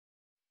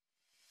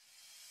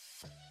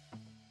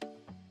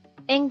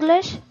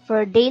English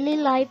for Daily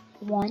Life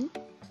 1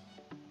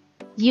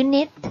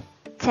 Unit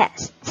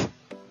Test.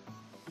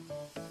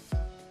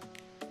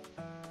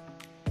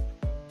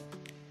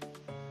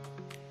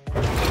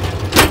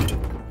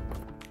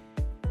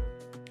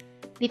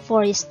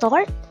 Before you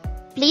start,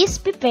 please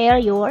prepare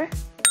your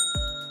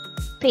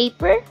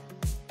paper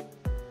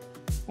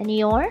and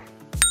your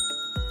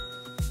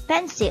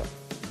pencil.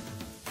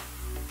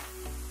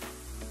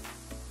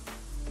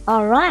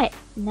 Alright,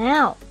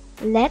 now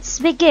let's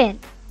begin.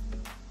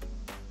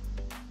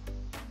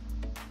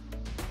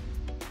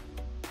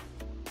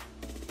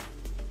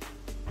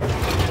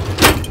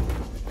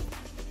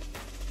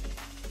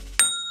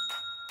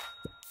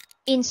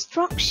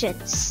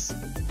 Instructions.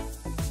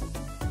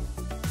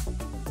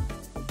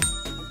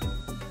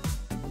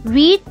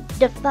 Read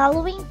the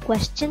following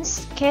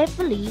questions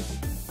carefully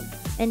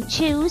and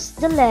choose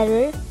the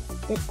letter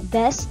that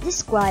best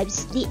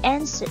describes the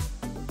answer.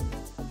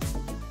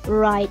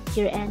 Write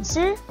your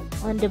answer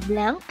on the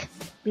blank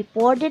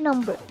before the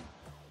number.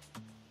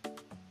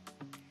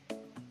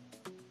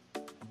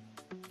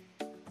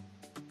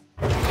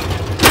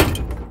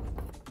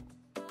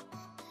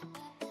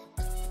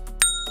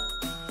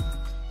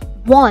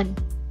 One.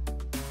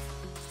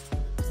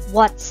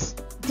 What's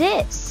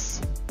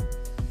this?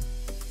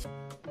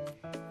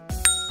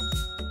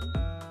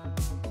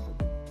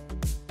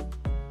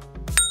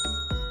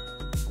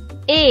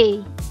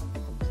 A.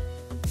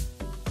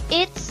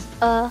 It's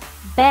a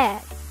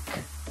bag.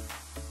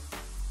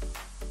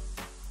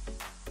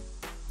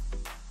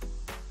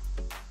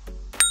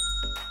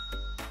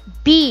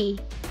 B.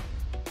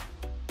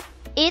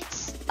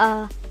 It's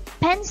a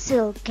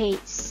pencil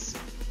case.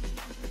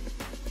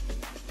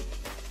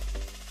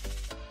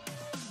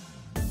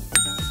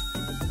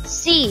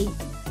 C.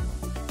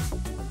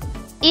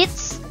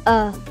 It's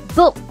a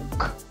book.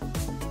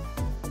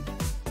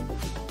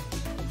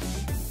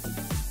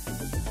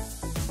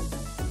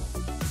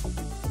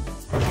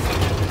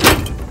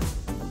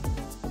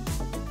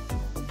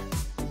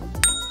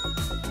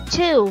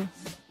 Two.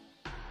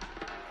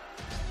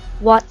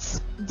 What's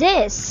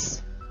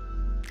this?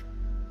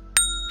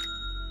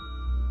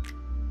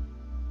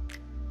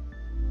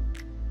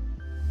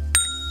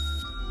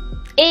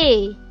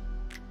 A.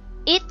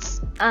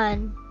 It's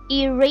an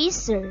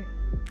eraser.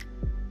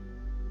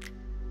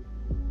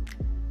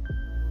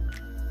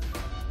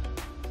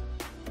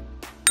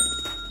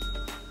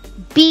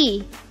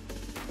 B.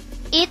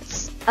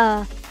 It's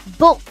a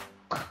book.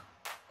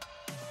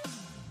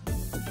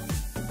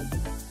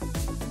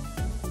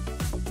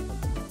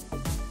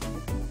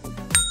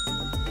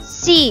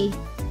 C.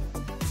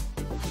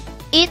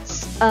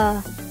 It's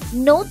a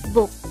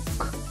notebook.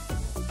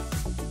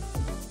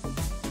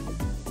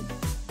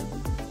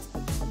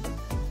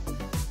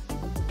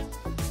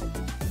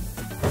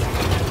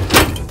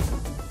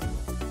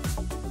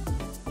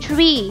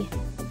 Three.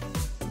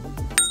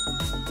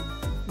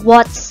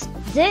 What's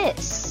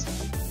this?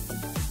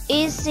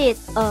 Is it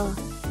a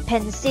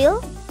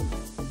pencil?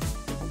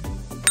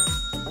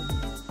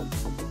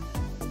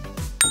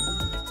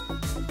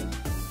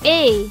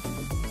 A.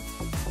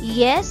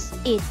 Yes,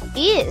 it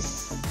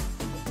is.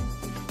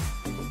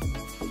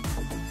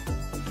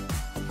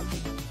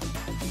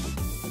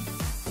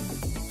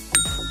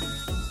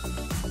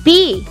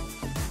 B.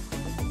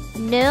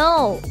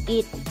 No,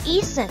 it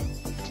isn't.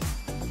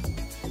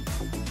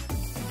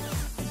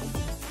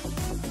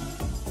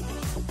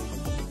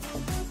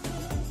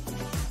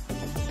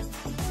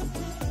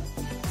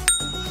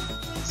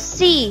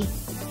 C.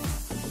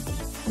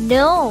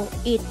 No,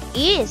 it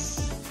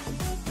is.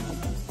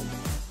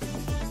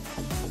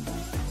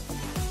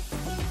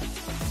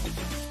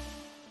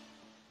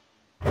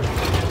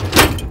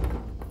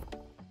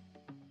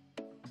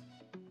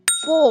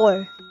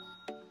 Four.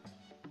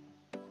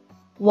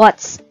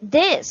 What's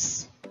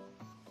this?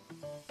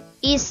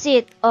 Is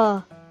it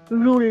a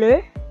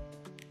ruler?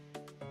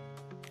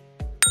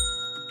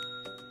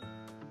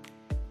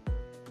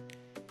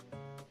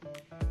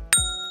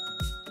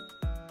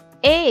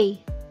 A.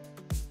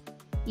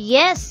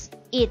 Yes,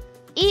 it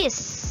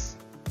is.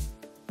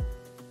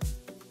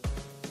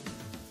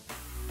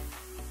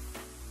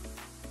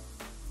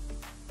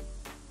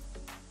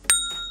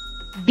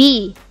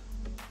 B.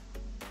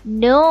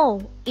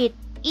 No, it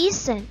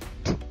isn't.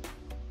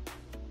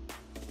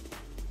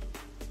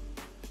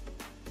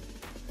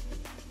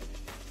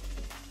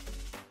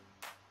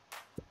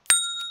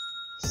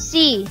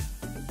 C.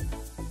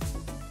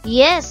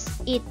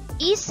 Yes, it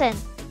isn't.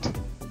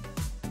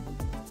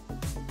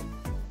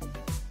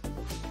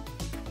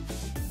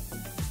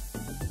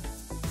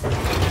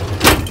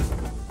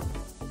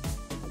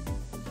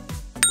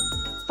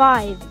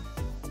 Five.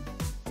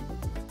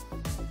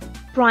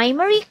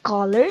 Primary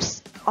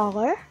colors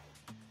are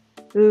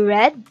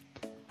red,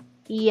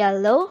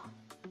 yellow,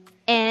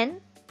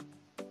 and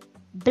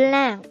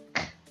blank.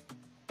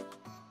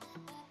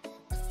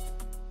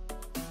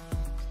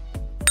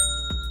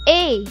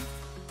 A.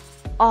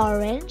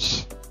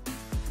 Orange.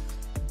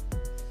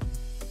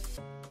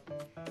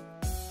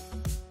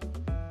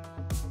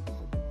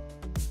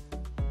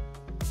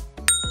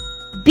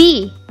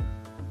 B.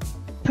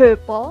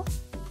 purple,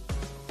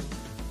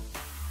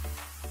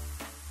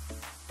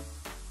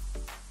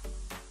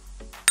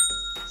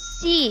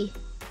 C.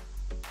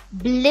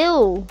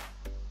 Blue,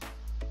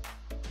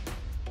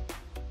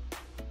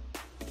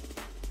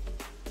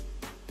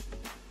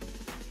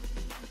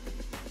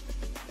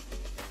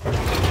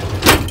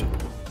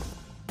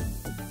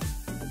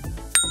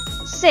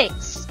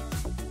 six.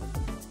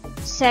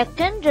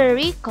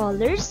 Secondary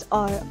colors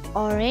are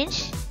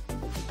orange,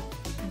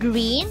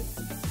 green,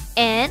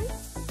 and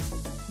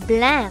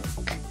blank.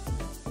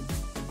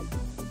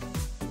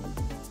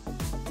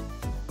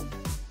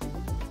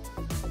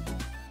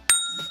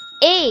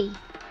 A.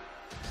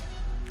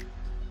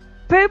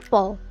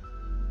 Purple,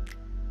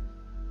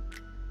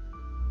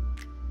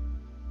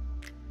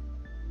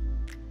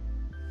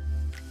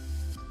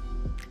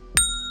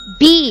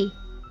 B.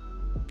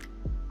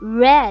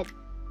 Red,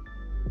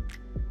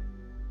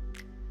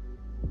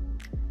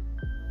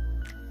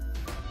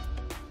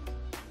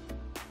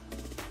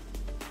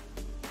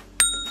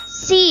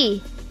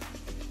 C.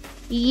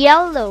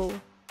 Yellow,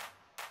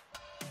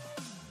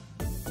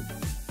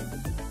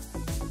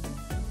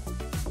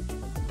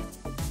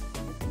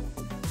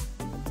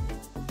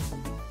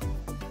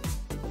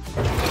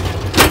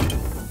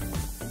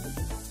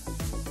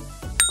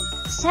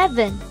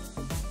 seven.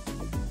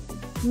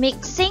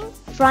 Mixing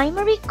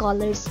primary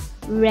colors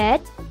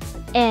red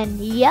and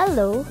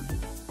yellow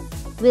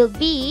will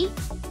be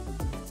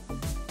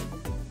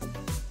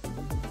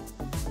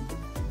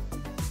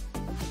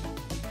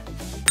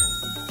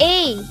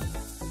A.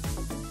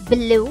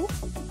 Blue,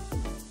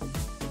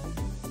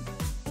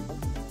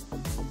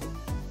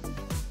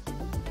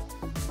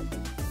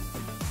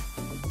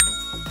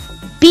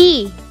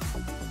 B.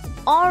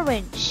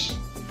 Orange,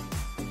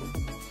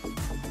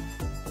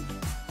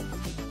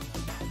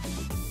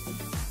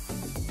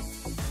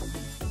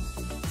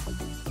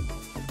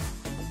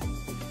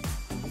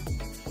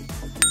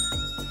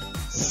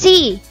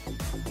 C.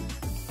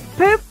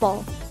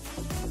 Purple,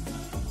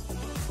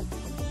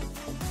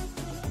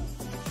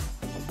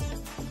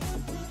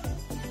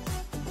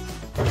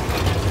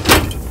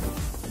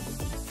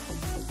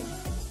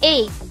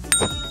 eight.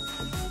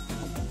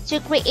 To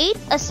create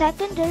a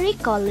secondary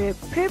color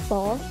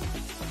purple,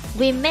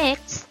 we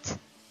mixed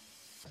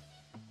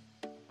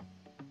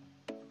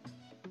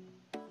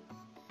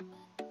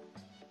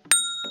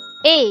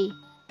A.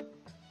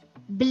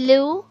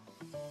 Blue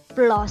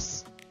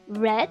plus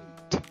red,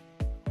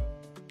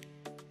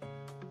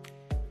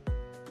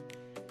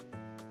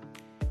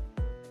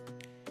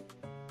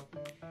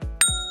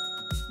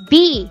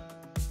 B.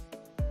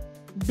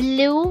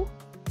 Blue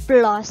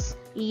plus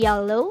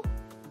yellow,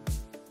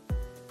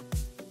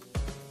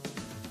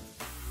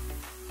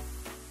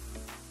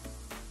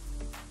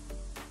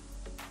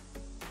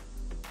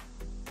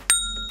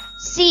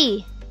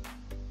 C.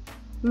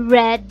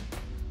 Red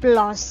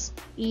plus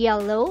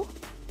yellow,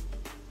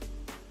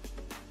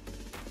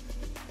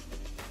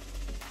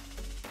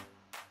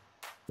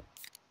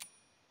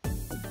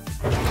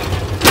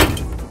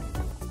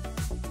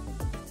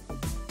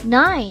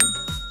 nine.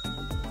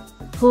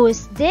 Who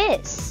is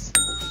this?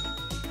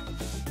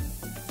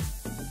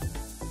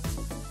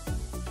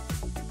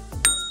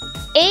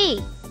 A.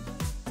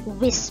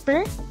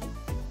 Whisper,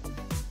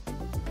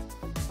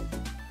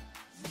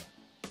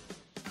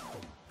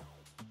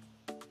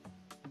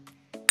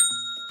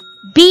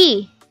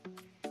 B.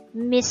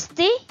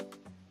 Misty,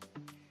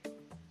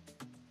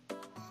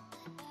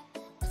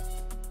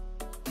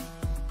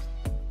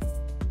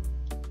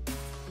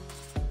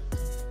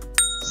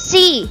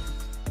 C.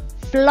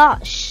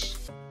 Flush,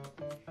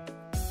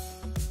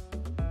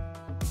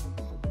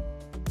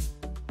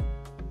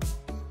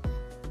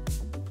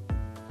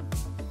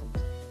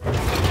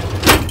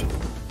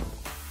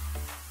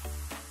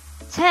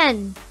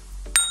 ten.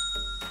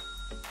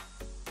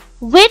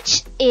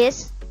 Which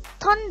is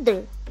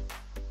thunder?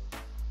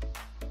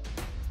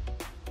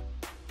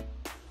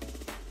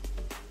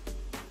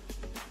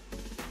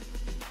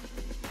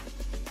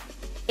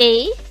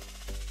 A.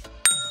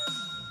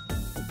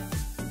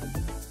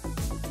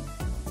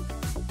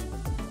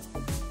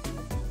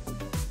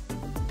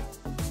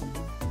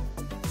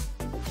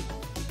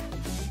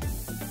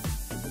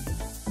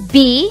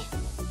 B.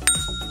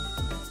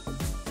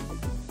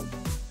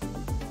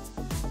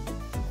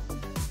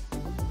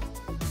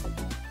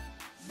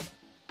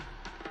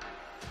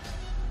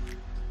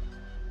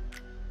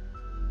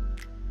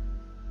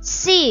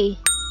 C.